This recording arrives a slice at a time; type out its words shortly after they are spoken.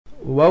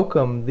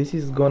Welcome, this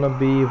is gonna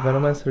be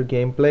Venomancer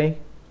gameplay.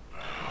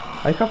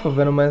 I have a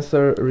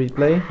Venomancer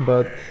replay,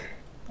 but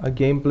a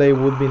gameplay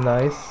would be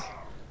nice.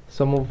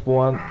 Some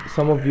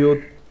of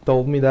you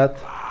told me that.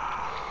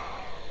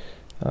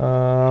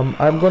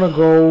 I'm gonna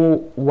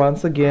go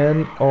once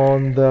again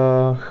on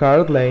the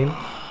hard lane.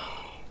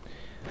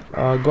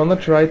 Gonna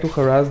try to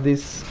harass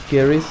these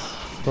carries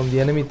from the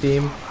enemy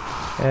team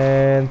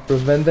and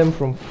prevent them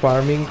from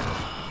farming.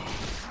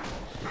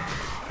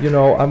 You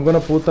know, I'm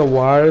gonna put a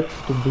ward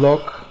to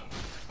block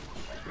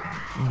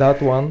that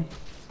one.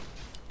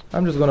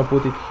 I'm just gonna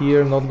put it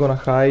here, not gonna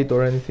hide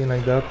or anything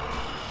like that.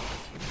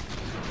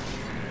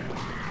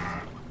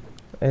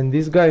 And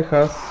this guy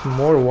has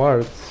more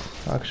wards,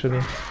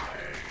 actually.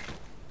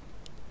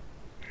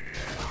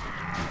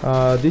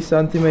 This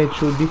anti-mage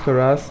should be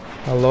harassed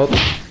a lot.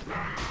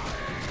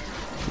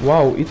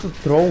 Wow, it's a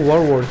troll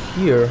warlord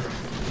here.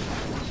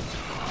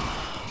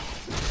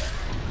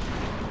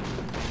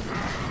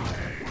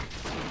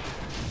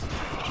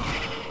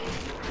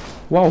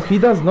 Wow, he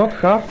does not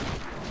have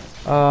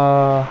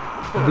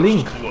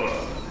blink.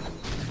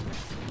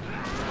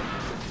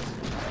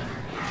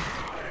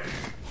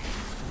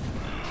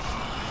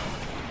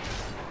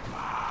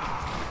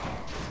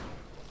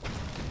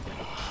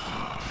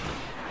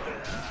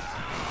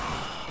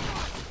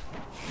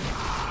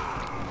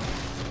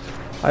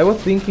 I was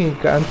thinking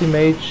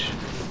anti-mage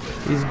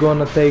is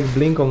gonna take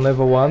blink on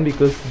level 1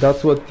 because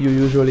that's what you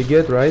usually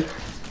get, right?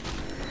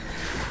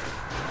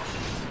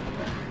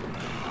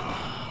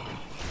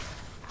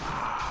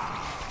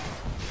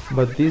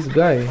 But this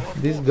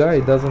guy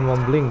doesn't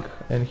want blink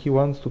and he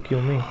wants to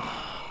kill me.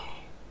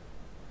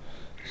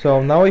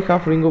 So now I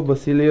have Ring of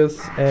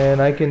Basilius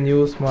and I can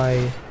use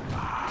my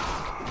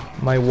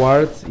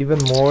wards even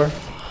more.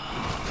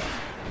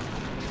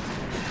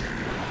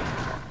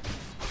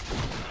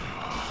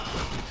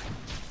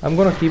 I'm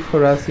gonna keep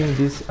harassing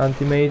this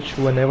anti-mage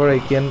whenever I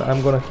can.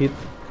 I'm gonna hit,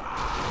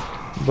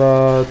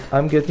 but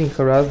I'm getting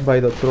harassed by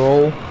the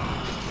troll.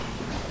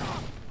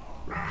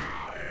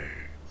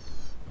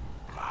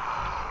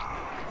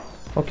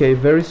 Okay,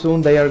 very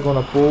soon they are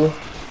gonna pull.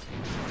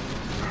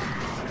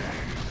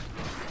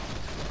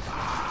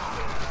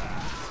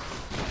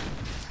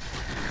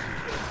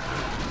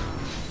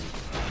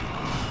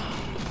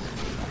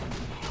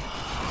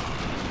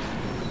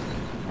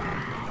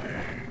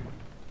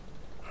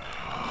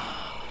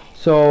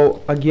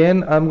 So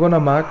again, I'm gonna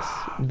max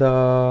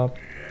the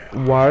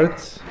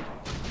wards.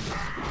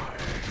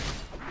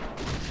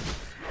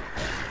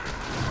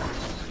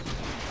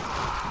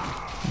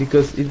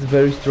 Because it's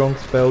very strong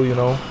spell, you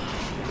know.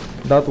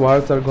 That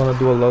wards are gonna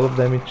do a lot of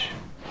damage.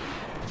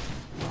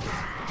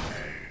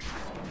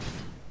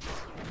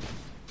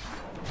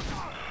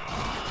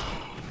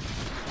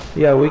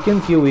 Yeah, we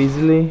can kill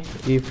easily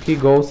if he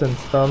goes and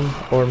stun,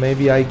 or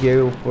maybe I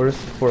go first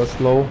for a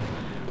slow.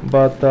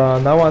 But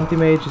now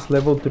anti-mage is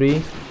level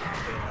 3,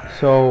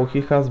 so he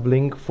has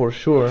blink for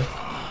sure.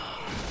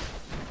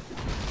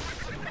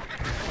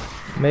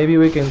 Maybe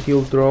we can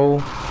kill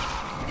troll.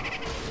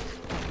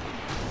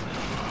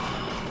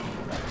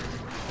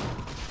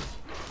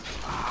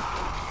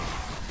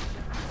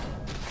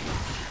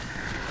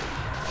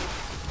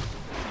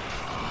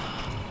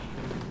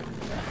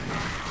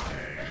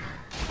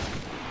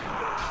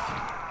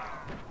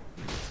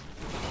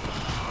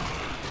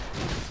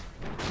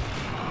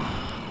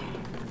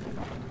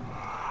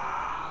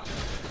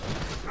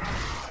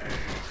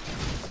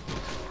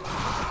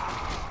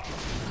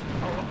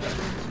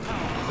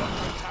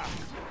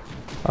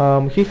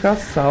 He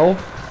has salve,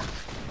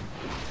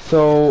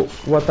 so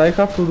what I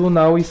have to do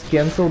now is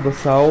cancel the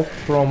salve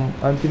from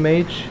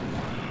anti-mage.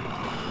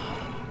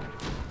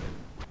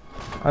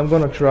 I'm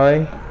gonna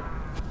try.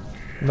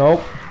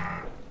 Nope.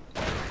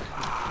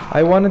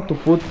 I want to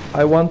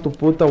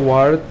put a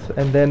ward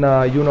and then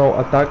you know,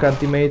 attack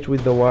anti-mage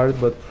with the ward,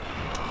 but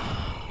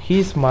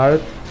he's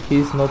smart,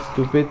 he's not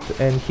stupid,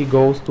 and he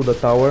goes to the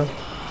tower.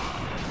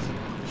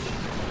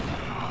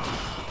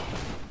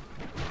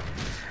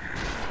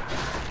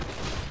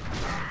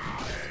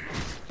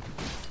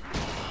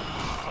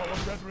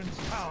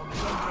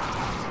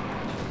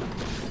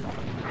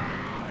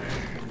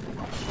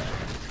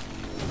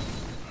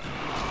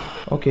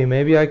 Okay,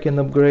 maybe I can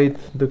upgrade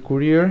the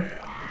courier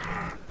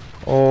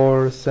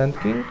or Sand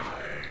King.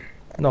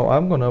 No,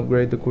 I'm gonna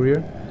upgrade the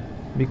courier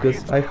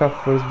because I have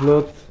first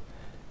blood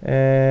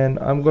and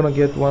I'm gonna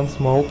get one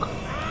smoke,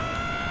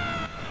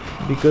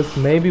 because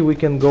maybe we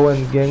can go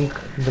and gank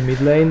the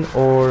mid lane.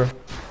 Or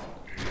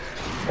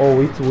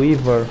oh, it's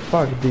Weaver,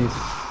 fuck this.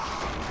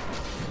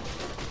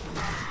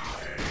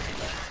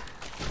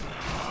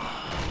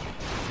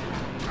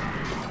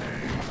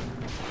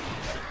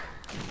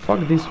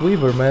 Fuck this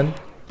Weaver, man.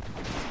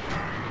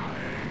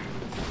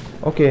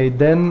 Okay,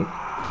 then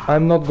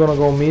I'm not gonna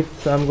go mid,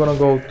 I'm gonna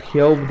go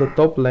help the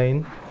top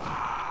lane.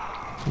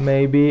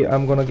 Maybe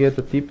I'm gonna get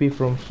a TP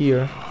from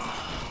here.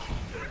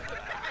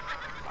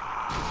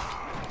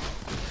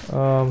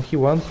 He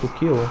wants to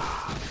kill.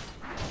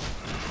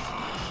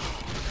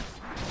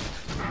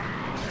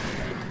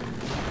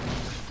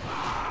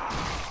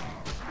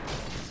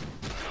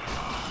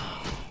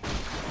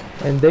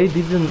 and they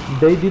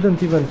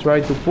didn't even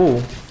try to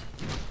pull.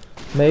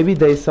 Maybe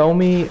they saw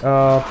me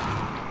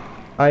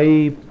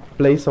I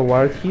place a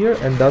ward here,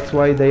 and that's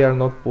why they are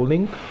not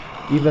pulling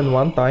even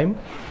one time.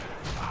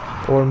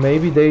 Or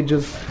maybe they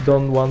just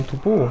don't want to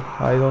pull.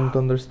 I don't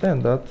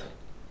understand that.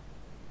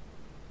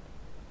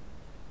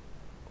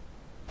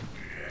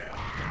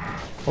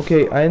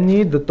 Okay, I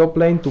need the top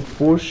lane to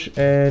push,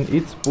 and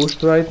it's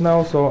pushed right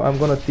now, so I'm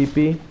gonna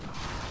TP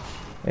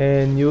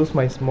and use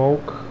my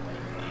smoke.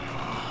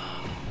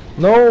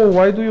 No,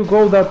 why do you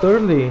go that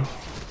early?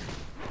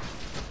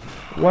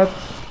 What?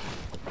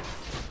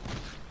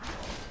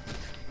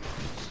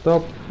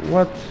 Stop,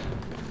 what?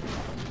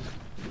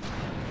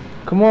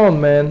 Come on,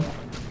 man.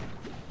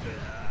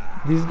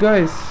 These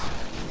guys.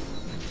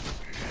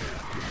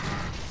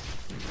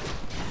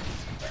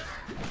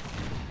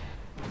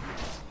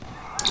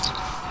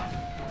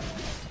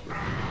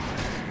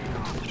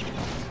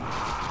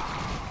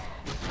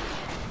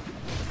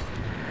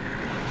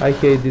 I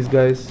hate these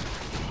guys.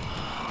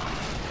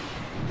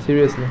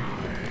 Seriously.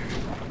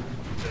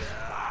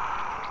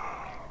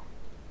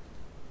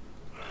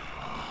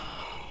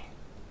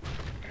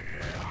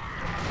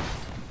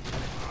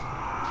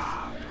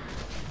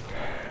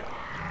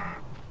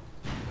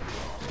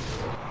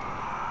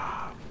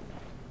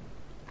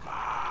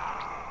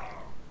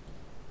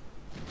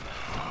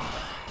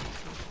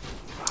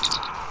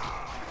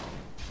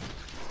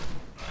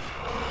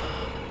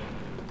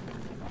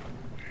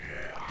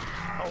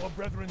 Our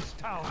brethren's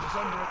town is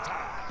under attack.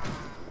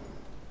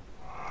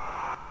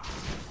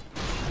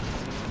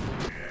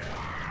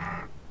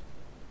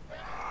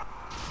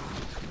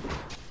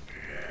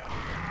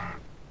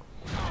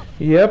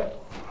 Yep,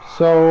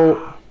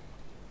 so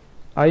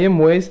I am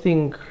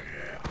wasting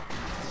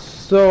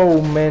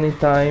so many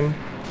time,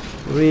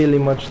 really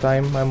much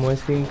time I'm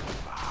wasting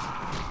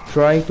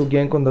trying to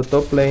gank on the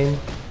top lane.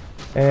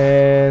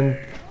 And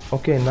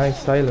okay,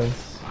 nice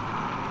silence,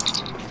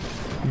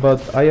 but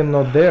I am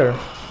not there.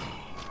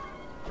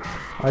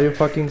 Are you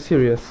fucking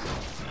serious?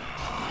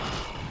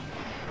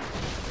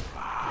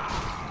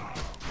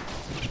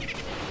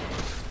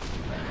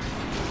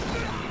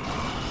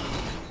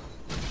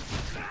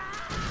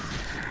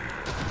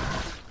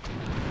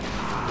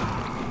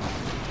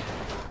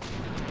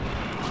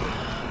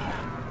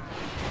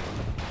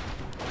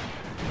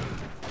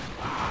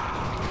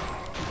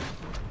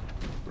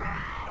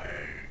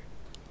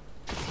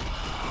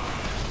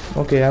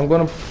 Okay, I'm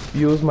gonna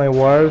use my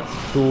wards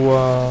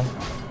to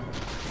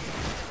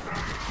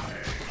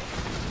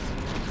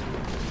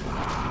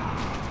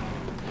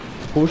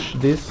push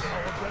this,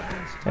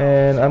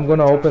 and I'm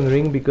gonna open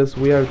ring because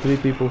we are 3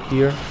 people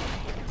here.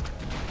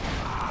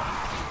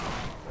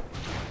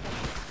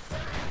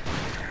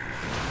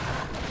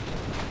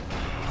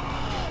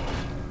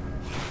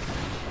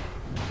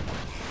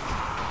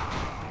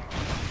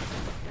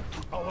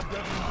 Our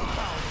brethren's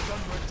town is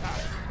under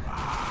attack.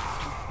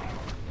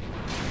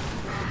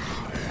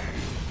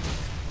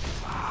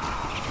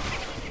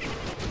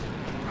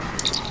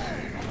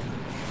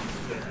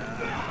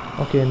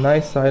 Okay,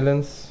 nice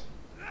silence.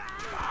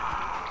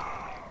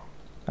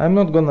 I'm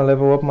not gonna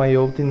level up my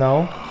ulti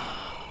now.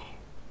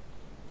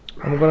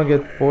 I'm gonna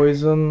get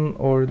poison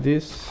or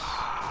this.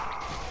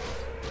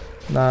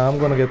 Nah, I'm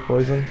gonna get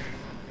poison.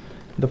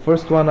 The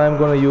first one I'm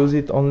gonna use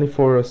it only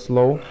for a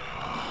slow.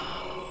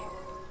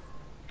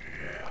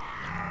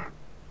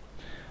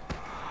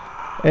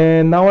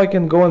 And now I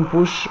can go and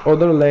push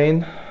other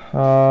lane.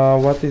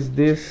 What is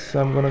this?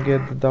 I'm gonna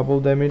get the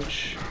double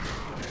damage.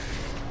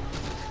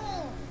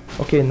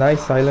 Okay,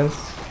 nice silence.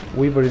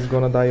 Weaver is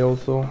gonna die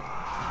also.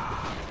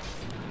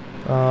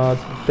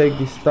 Take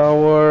this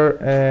tower,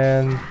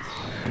 and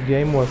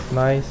game was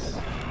nice.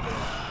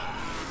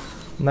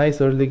 Nice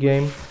early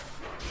game.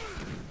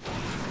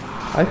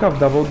 I have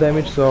double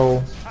damage,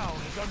 so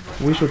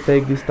we should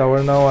take this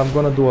tower now. I'm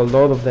gonna do a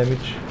lot of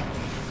damage.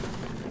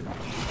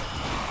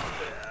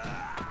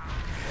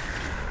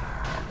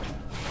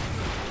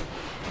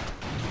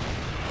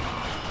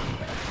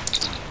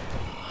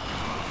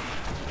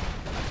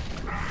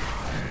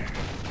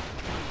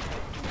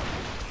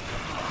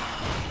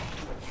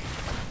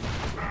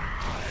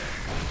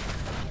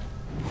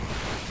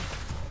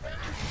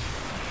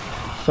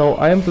 So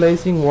I am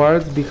placing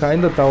wards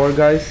behind the tower,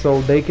 guys,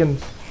 so they can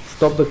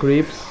stop the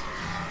creeps.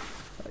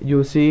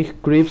 You see,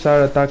 creeps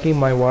are attacking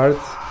my wards,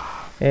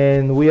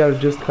 and we are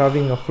just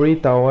having a free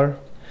tower.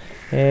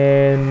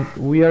 And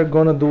we are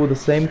gonna do the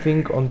same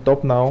thing on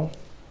top now.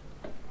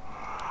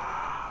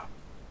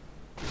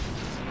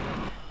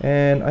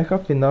 And I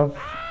have enough,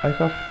 I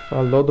have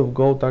a lot of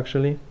gold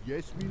actually.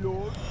 Yes, my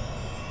lord.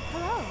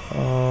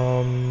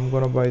 I'm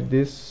gonna buy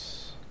this.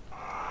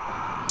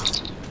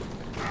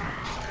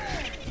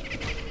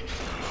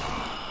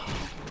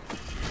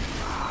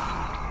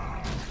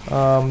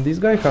 This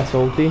guy has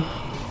ulti,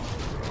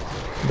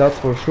 that's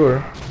for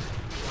sure.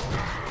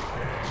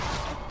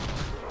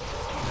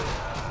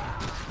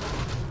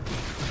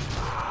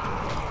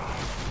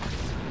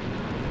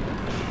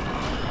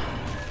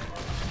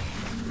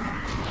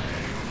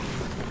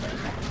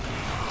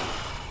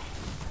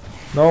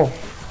 No.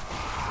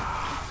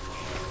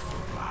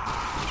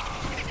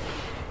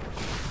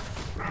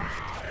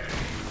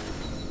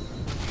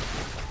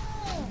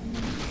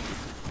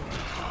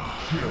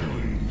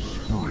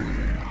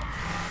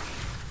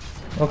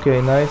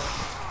 Okay, nice.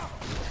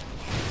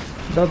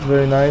 That's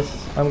very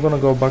nice. I'm gonna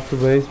go back to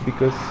base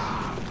because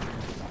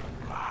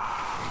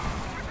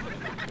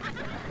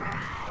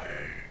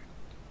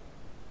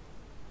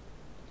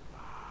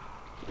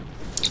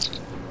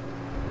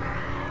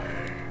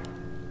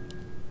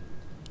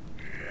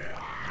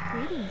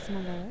Greetings,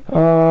 my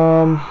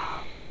lord.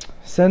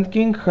 Sand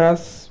King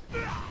has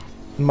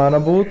mana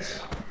boots,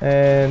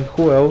 and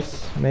who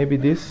else? Maybe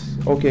this.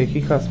 Okay,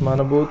 he has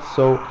mana boots,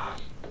 so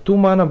 2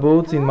 mana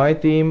boots in my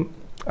team.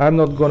 I'm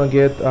not gonna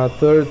get a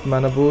 3rd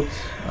mana boots.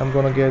 I'm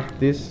gonna get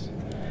this,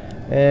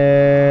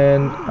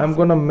 and I'm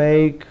gonna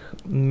make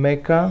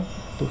mecha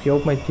to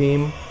help my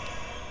team.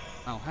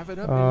 I'll have it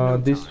up in no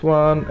This time.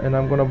 one, and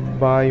I'm gonna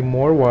buy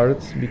more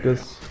wards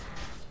because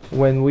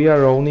when we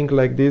are owning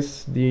like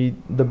this, the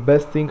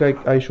best thing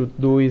I should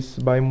do is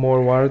buy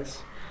more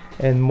wards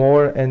and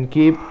more, and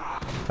keep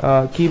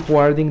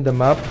warding the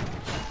map,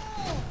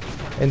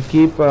 and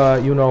keep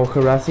you know,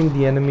 harassing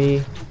the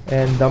enemy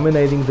and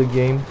dominating the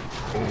game,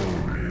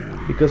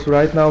 because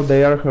right now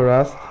they are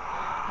harassed.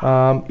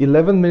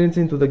 11 minutes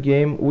into the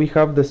game, we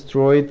have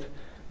destroyed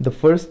the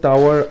first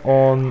tower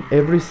on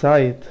every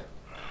side,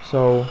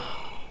 so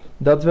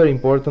that's very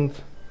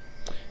important.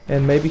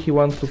 And maybe he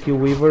wants to kill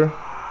Weaver.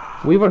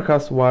 Weaver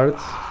has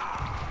wards.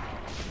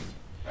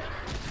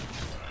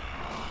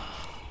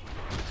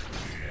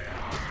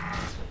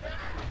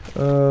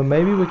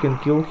 Maybe we can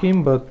kill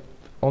him, but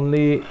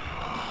only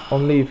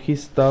if he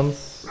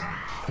stuns.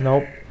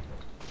 Nope.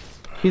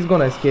 He's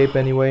gonna escape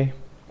anyway.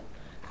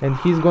 And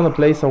he's gonna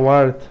place a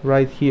ward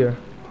right here.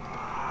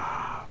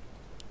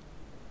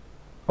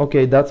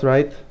 Okay, that's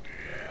right.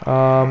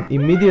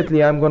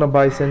 Immediately I'm gonna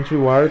buy sentry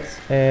wards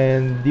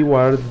and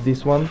deward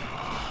this one.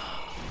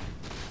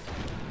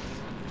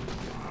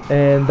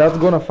 And that's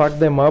gonna fuck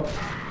them up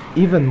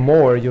even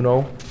more, you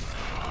know.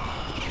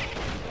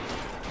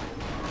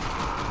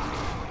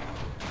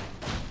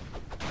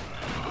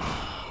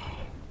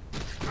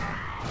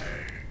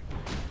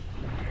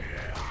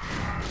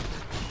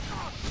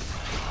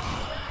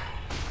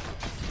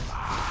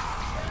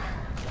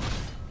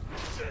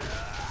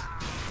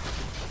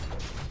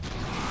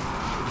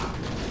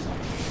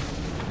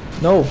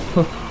 No.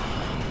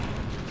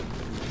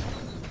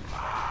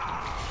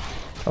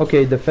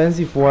 Okay,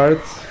 defensive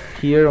wards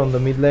here on the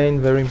mid lane,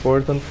 very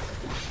important,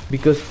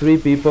 because 3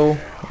 people,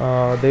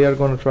 they are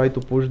gonna try to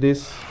push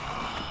this.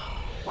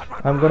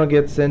 I'm gonna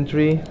get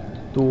sentry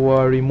to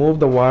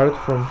remove the ward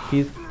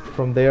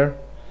from there.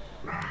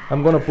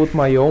 I'm gonna put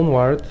my own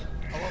ward.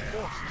 Our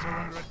forces are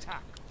under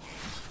attack.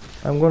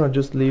 I'm gonna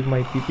just leave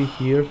my TP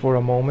here for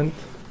a moment.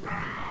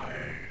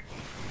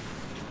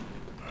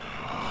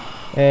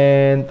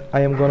 And I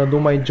am gonna do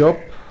my job,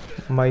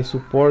 my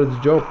support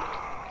job.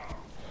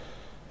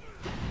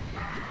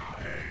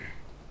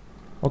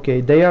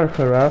 Okay, they are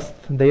harassed.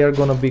 They are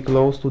gonna be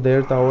close to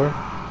their tower.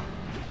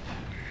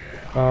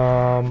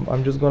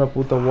 I'm just gonna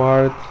put a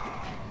ward,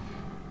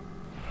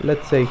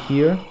 let's say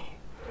here,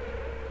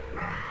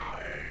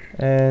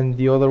 and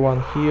the other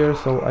one here,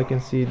 so I can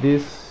see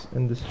this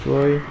and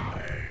destroy.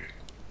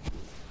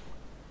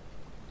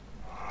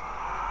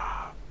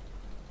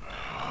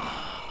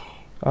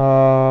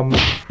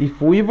 If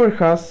Weaver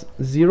has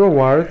 0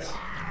 wards,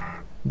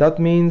 that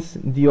means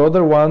the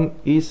other one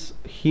is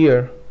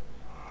here,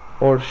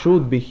 or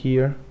should be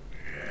here.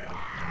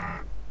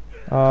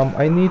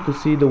 I need to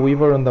see the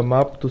Weaver on the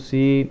map to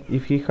see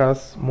if he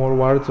has more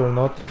wards or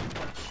not.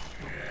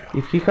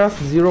 If he has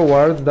 0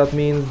 wards, that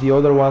means the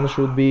other one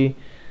should be,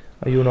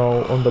 you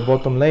know, on the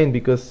bottom lane,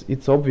 because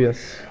it's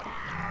obvious.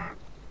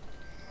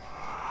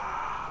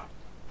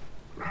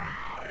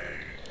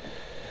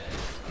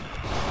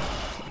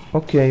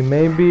 Okay,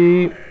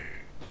 maybe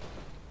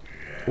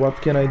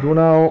what can I do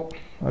now?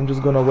 I'm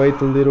just gonna wait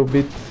a little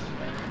bit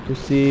to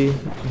see.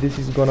 This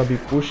is gonna be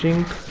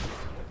pushing,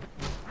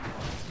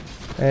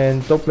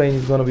 and top lane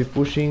is gonna be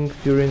pushing.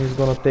 Furion is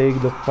gonna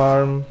take the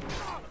farm.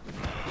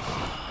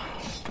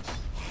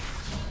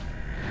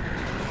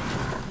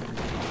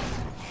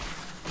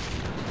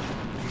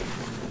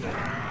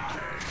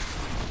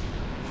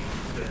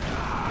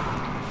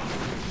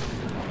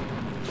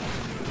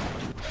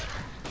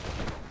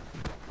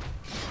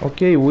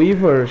 Okay,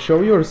 Weaver,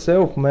 show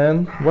yourself,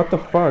 man. What the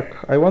fuck?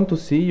 I want to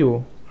see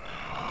you.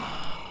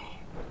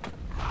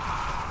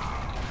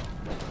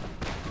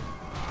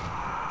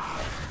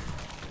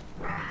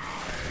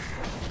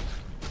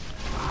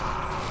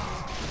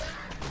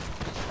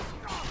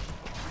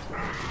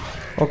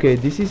 Okay,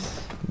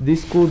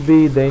 this could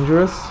be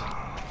dangerous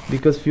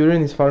because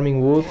Furion is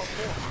farming wood.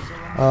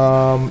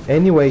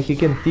 Anyway, he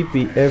can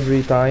TP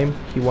every time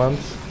he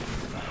wants.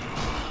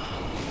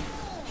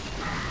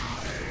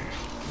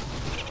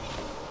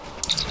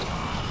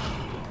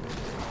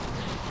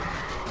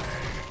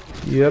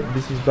 Yep,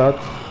 this is bad.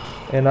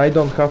 And I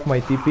don't have my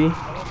TP.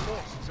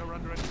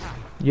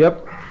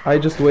 Yep, I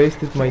just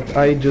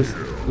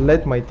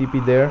let my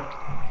TP there.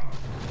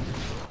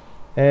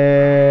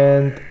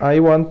 And I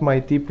want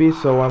my TP,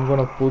 so I'm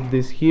gonna put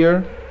this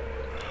here.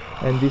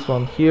 And this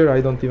one here,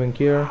 I don't even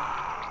care.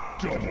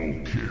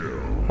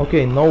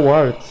 Okay, no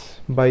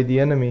wards. by the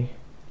enemy.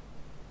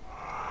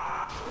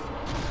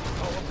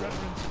 Our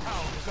brethren's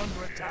town is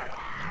under attack.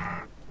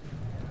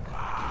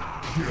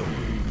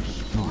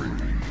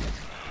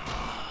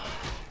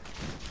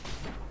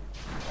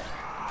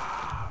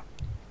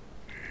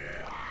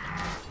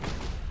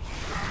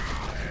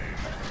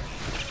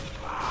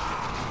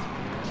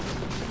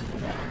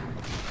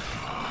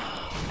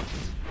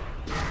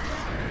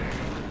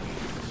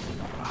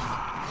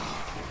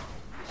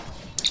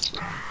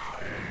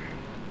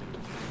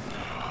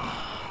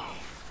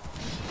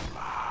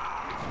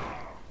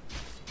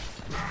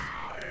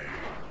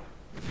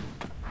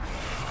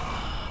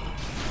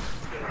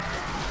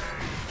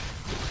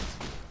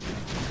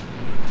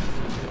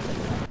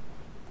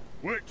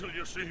 Wait till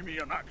you see me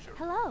in action.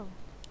 Hello.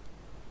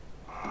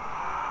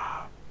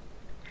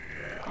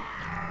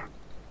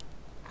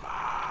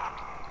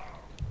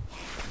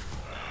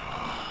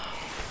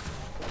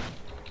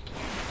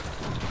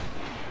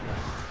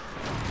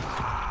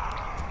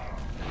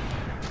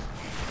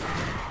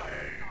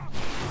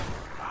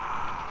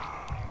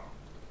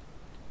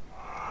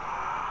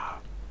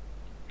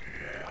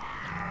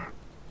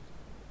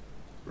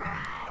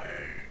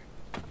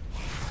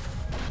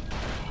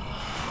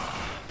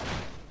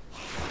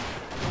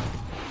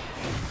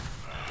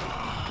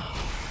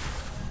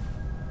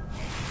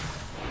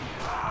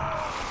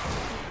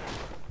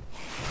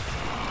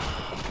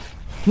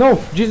 No,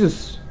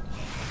 Jesus!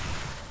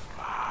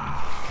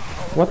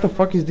 What the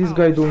fuck is this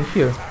guy doing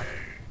here? Our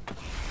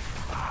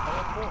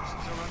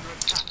forces are under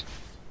attack.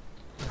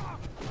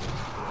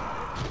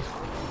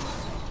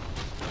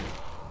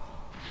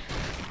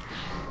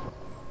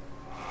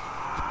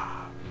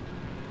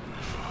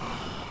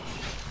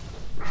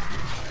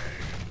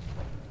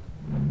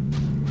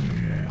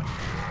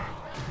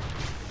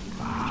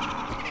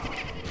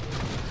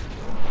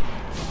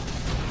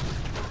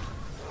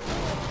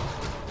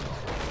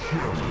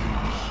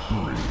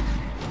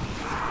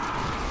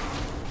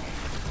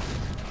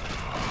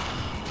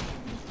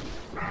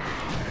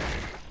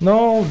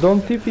 No,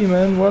 don't TP,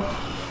 man, what?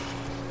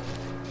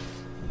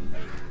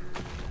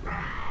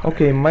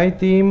 Okay, my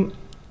team,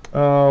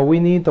 we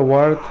need a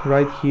ward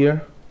right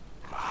here.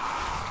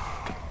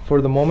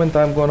 For the moment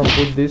I'm gonna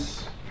put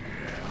this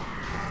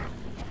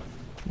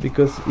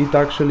because it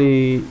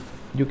actually,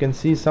 you can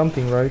see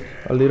something, right?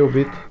 A little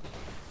bit.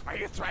 Are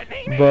you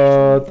threatening me?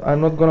 But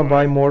I'm not gonna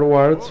buy more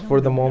wards for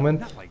the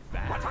moment.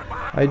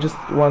 I just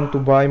want to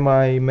buy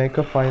my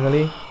mecha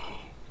finally.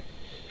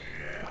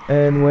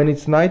 And when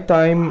it's night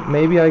time,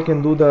 maybe I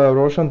can do the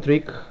Roshan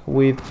trick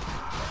with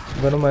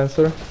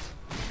Venomancer.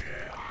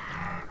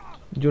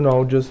 You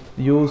know, just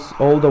use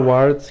all the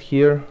wards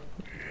here.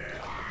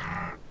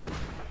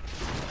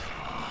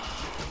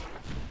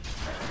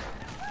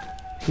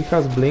 He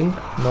has blink?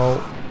 No.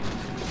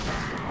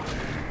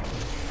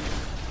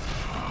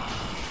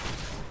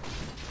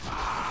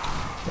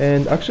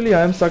 And actually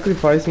I am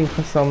sacrificing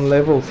some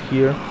levels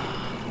here.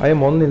 I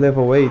am only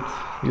level 8,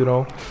 you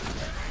know.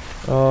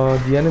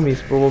 The enemy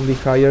is probably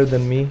higher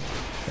than me,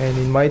 and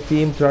in my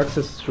team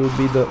Traxxas should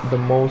be the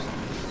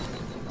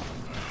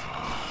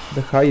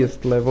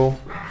highest level.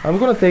 I'm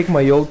gonna take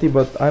my ulti,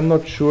 but I'm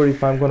not sure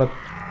if I'm gonna,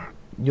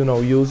 you know,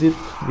 use it,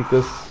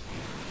 because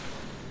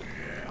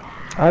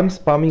I'm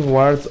spamming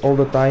wards all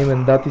the time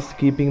and that is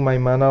keeping my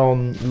mana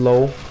on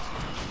low.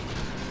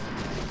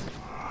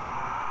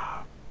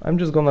 I'm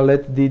just gonna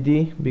let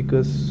DD,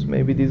 because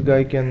maybe this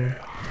guy can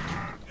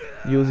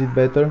use it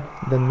better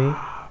than me.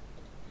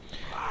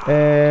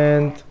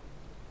 And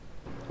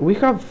we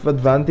have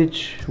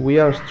advantage, we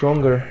are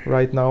stronger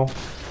right now,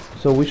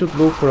 so we should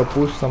look for a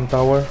push, some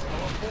tower.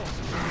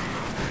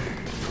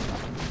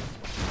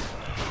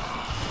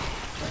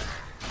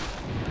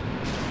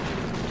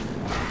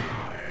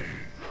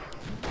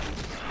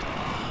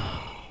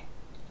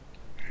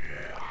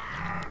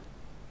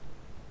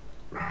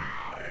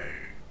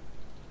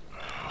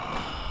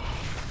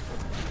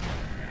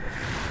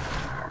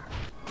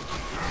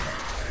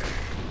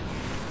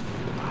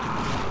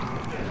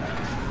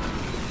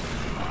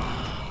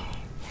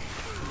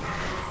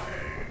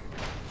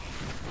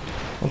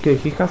 Okay,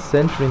 he has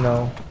sentry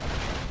now.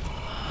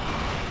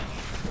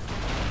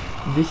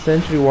 This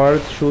sentry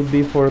ward should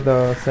be for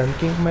the Sand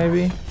King,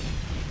 maybe?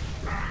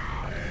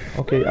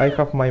 Okay, I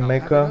have my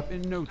mecha.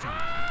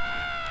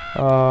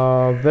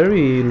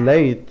 Very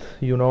late,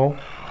 you know.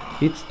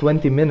 It's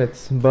 20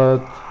 minutes,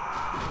 but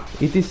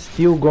it is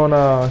still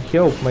gonna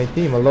help my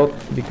team a lot,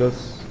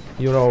 because,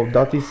 you know,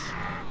 that is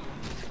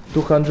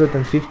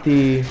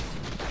 250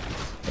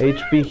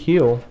 HP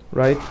heal,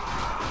 right?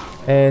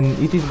 And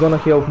it is gonna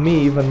help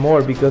me even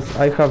more, because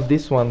I have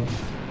this one.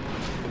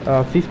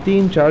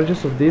 15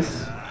 charges of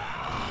this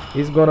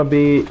is gonna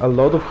be a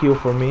lot of heal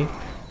for me,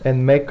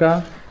 and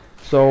mecha,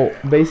 so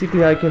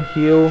basically I can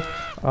heal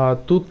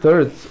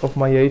 2/3 of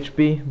my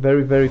HP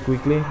very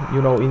quickly,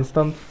 you know,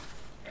 instant.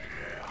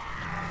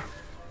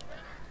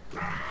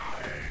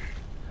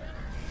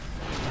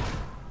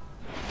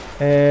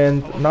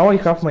 And now I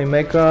have my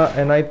mecha,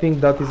 and I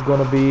think that is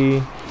gonna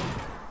be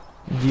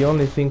the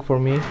only thing for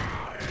me.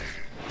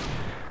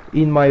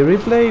 In my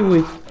replay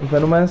with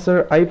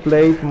Venomancer, I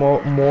played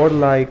more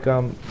like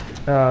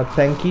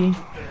tanky.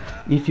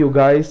 If you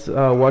guys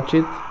watch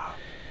it,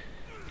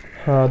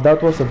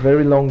 that was a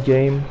very long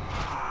game.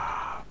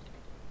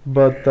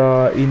 But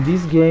in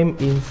this game,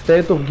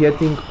 instead of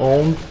getting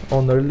owned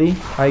on early,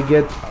 I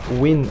get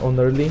win on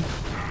early.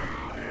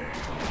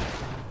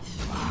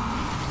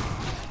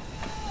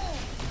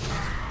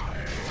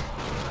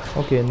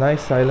 Okay,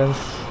 nice silence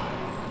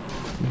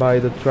by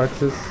the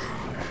Traxxas.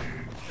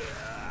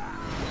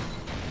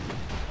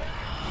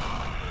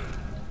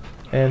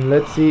 And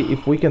let's see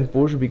if we can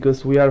push,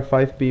 because we are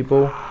 5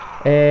 people.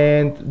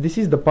 And this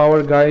is the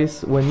power,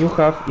 guys, when you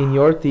have in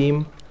your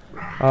team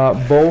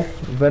both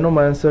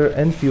Venomancer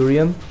and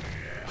Furion.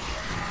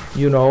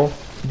 You know,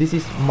 this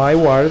is my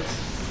wards,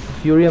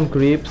 Furion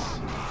creeps,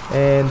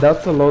 and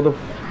that's a lot of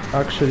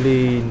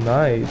actually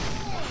nice.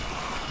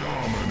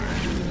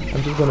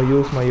 I'm just gonna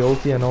use my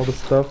ulti and all the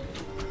stuff.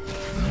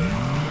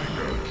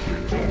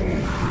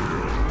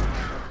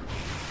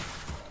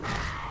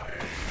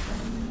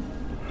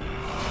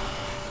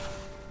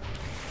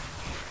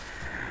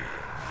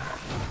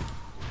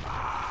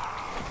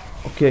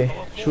 Okay,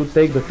 should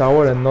take the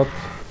tower and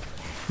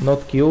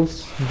not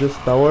kills, just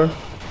tower.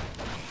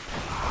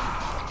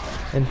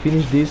 And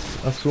finish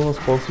this as soon as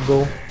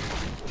possible.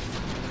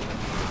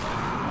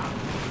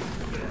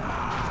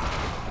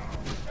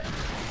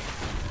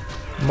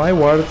 My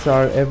wards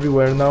are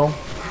everywhere now,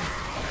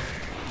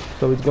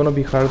 so it's gonna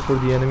be hard for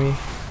the enemy.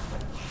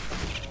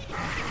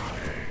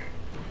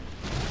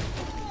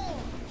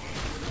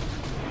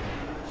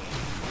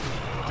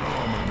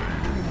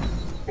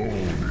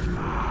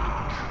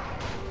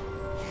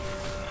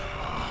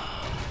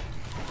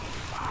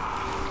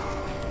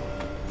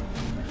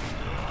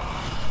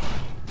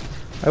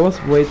 I was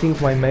waiting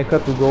my mecha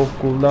to go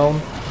cooldown.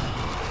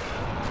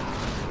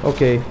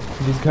 Okay,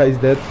 this guy is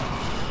dead.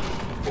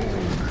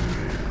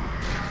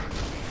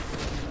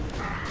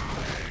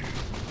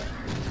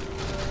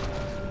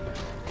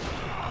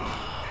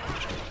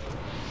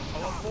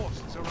 Our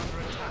forces are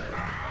under attack.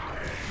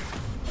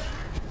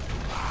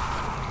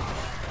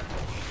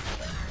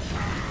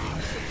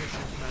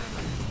 Insufficient mana.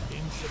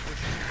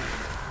 Insufficient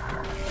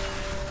mana.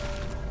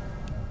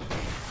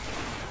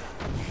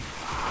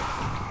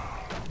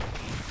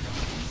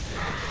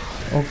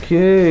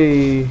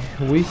 Okay,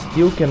 we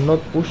still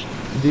cannot push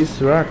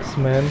these racks,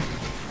 man.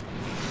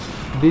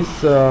 This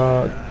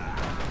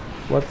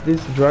what's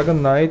this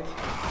Dragon Knight?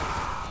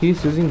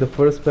 He's using the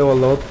first spell a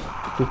lot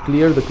to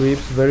clear the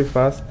creeps very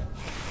fast.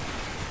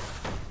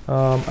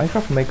 I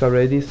have mecha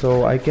ready,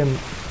 so I can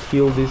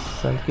kill this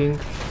Sand King.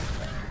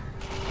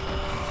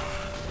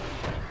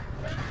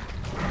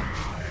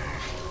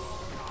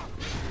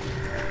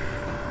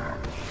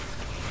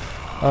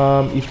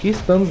 If he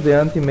stuns the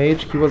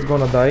anti-mage, he was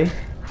gonna die,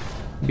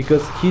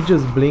 because he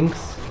just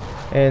blinks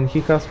and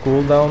he has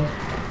cooldown.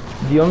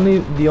 The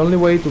only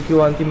way to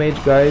kill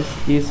anti-mage, guys,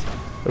 is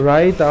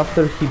right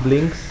after he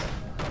blinks.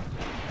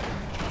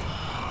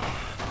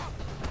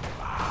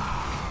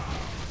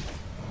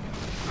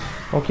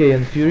 Okay,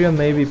 and Furion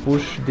maybe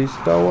push this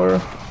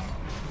tower.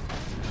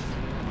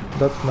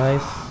 That's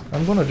nice.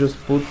 I'm gonna just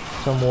put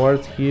some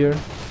wards here.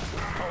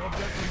 Our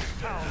veteran's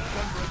town is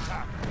under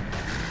attack.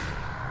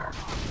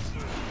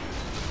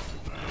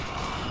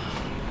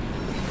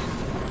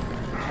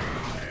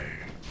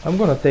 I'm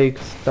gonna take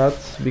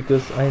stats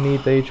because I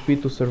need HP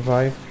to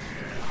survive.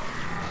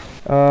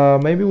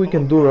 Maybe we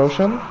can do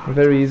Roshan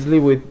very easily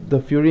with the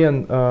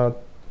Furion,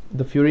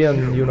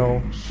 you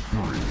know.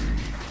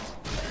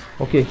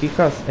 Okay, he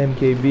has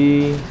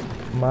MKB,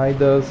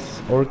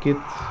 Midas, Orchid.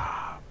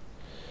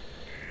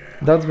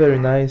 That's very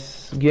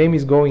nice. Game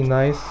is going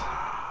nice.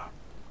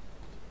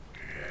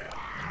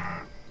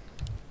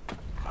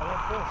 Our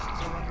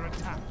forces are under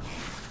attack.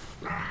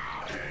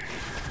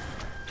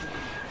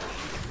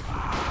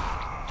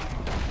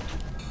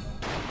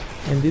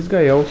 And this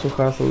guy also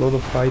has a lot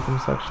of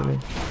items actually.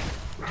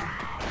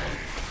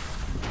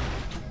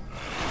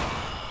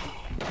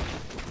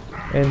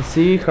 And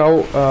see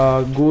how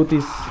good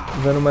is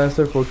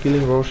Venomancer for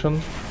killing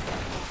Roshan.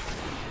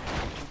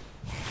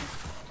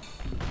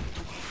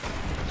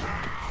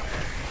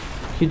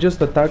 He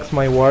just attacks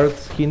my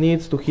wards. He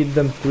needs to hit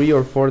them 3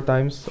 or 4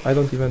 times. I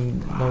don't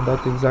even know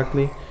that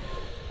exactly.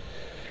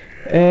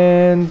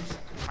 And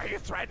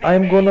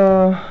I'm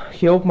gonna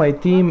help my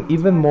team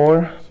even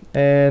more.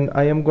 And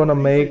I am gonna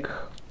make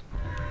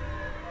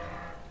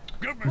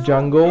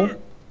jungle.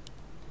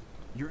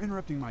 You're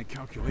interrupting my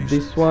calculations.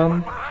 This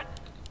one.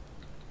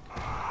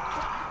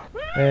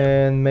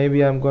 And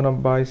maybe I'm gonna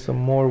buy some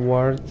more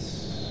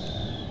wards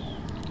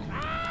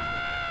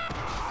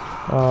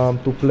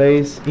to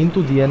place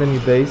into the enemy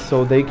base,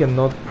 so they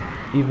cannot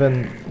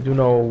even, you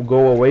know,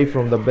 go away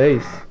from the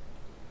base.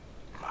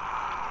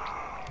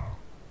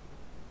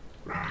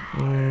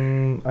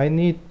 I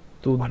need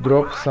to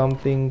drop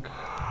something.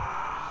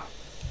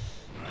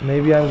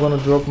 Maybe I'm gonna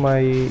drop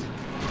my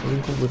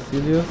Link of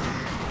Basilius.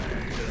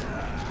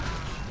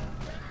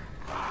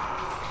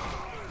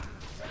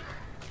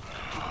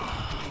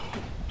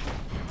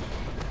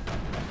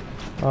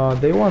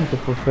 They want to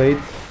forfeit,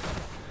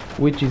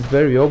 which is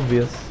very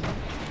obvious.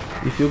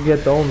 If you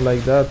get owned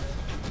like that,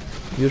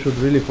 you should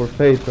really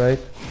forfeit, right?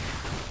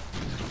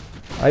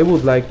 I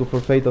would like to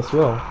forfeit as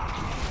well.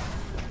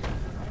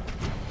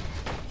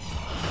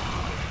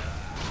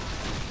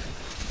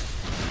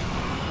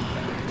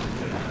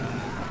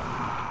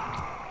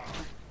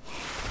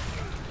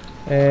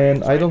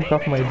 And I don't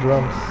have my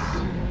drums.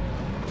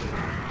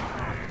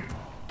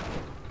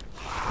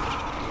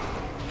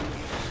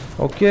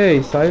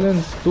 Okay,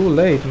 silence too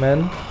late,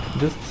 man.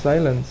 Just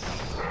silence.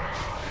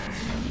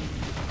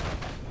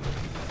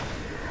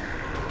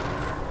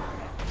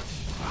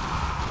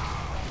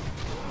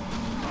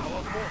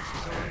 Our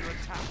forces are under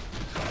attack.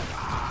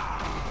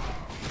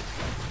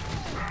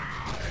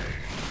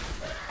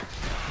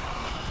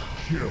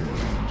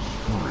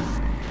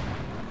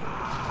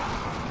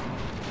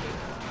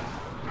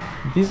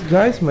 These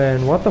guys,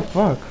 man, what the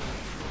fuck?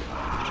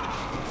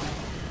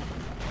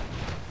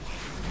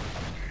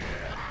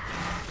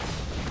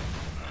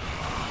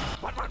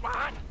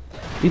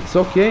 It's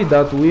okay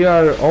that we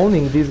are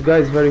owning these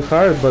guys very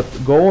hard, but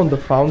go on the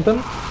fountain?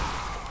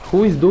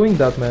 Who is doing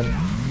that, man?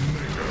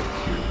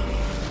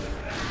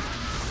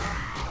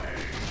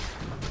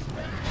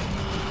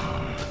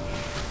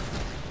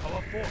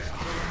 Our forces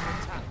are under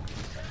attack.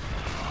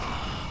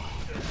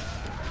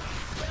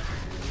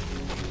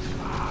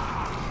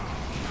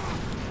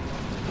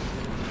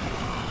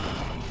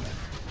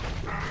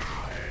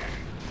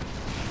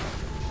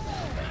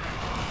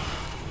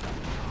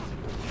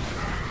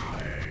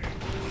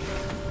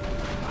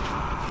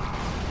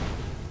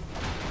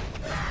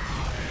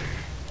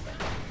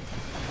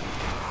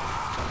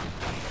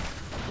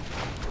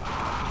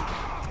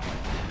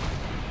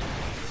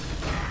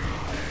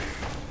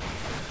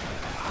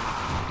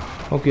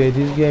 Okay,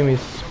 this game is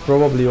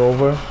probably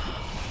over.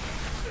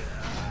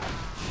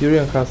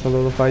 Tyrion has a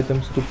lot of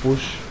items to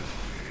push.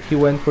 He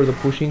went for the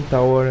pushing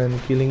tower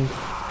and killing,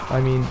 I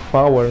mean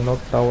power, not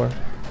tower.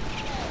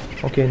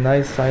 Okay,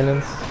 nice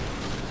silence.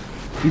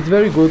 It's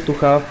very good to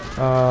have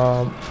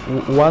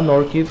one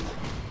Orchid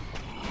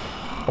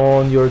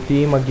on your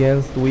team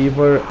against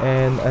Weaver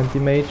and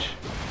Anti-Mage.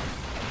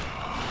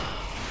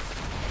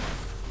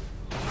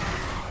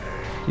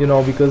 You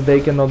know, because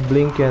they cannot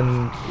blink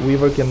and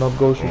Weaver cannot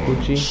go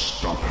Shukuchi.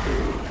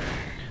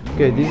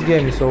 Okay, this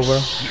game is over.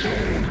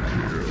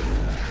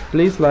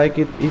 Please like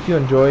it if you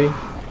enjoy.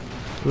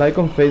 Like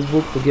on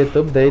Facebook to get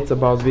updates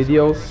about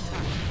videos.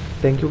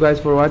 Thank you guys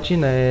for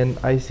watching and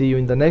I see you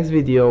in the next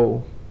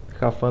video.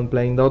 Have fun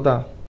playing Dota.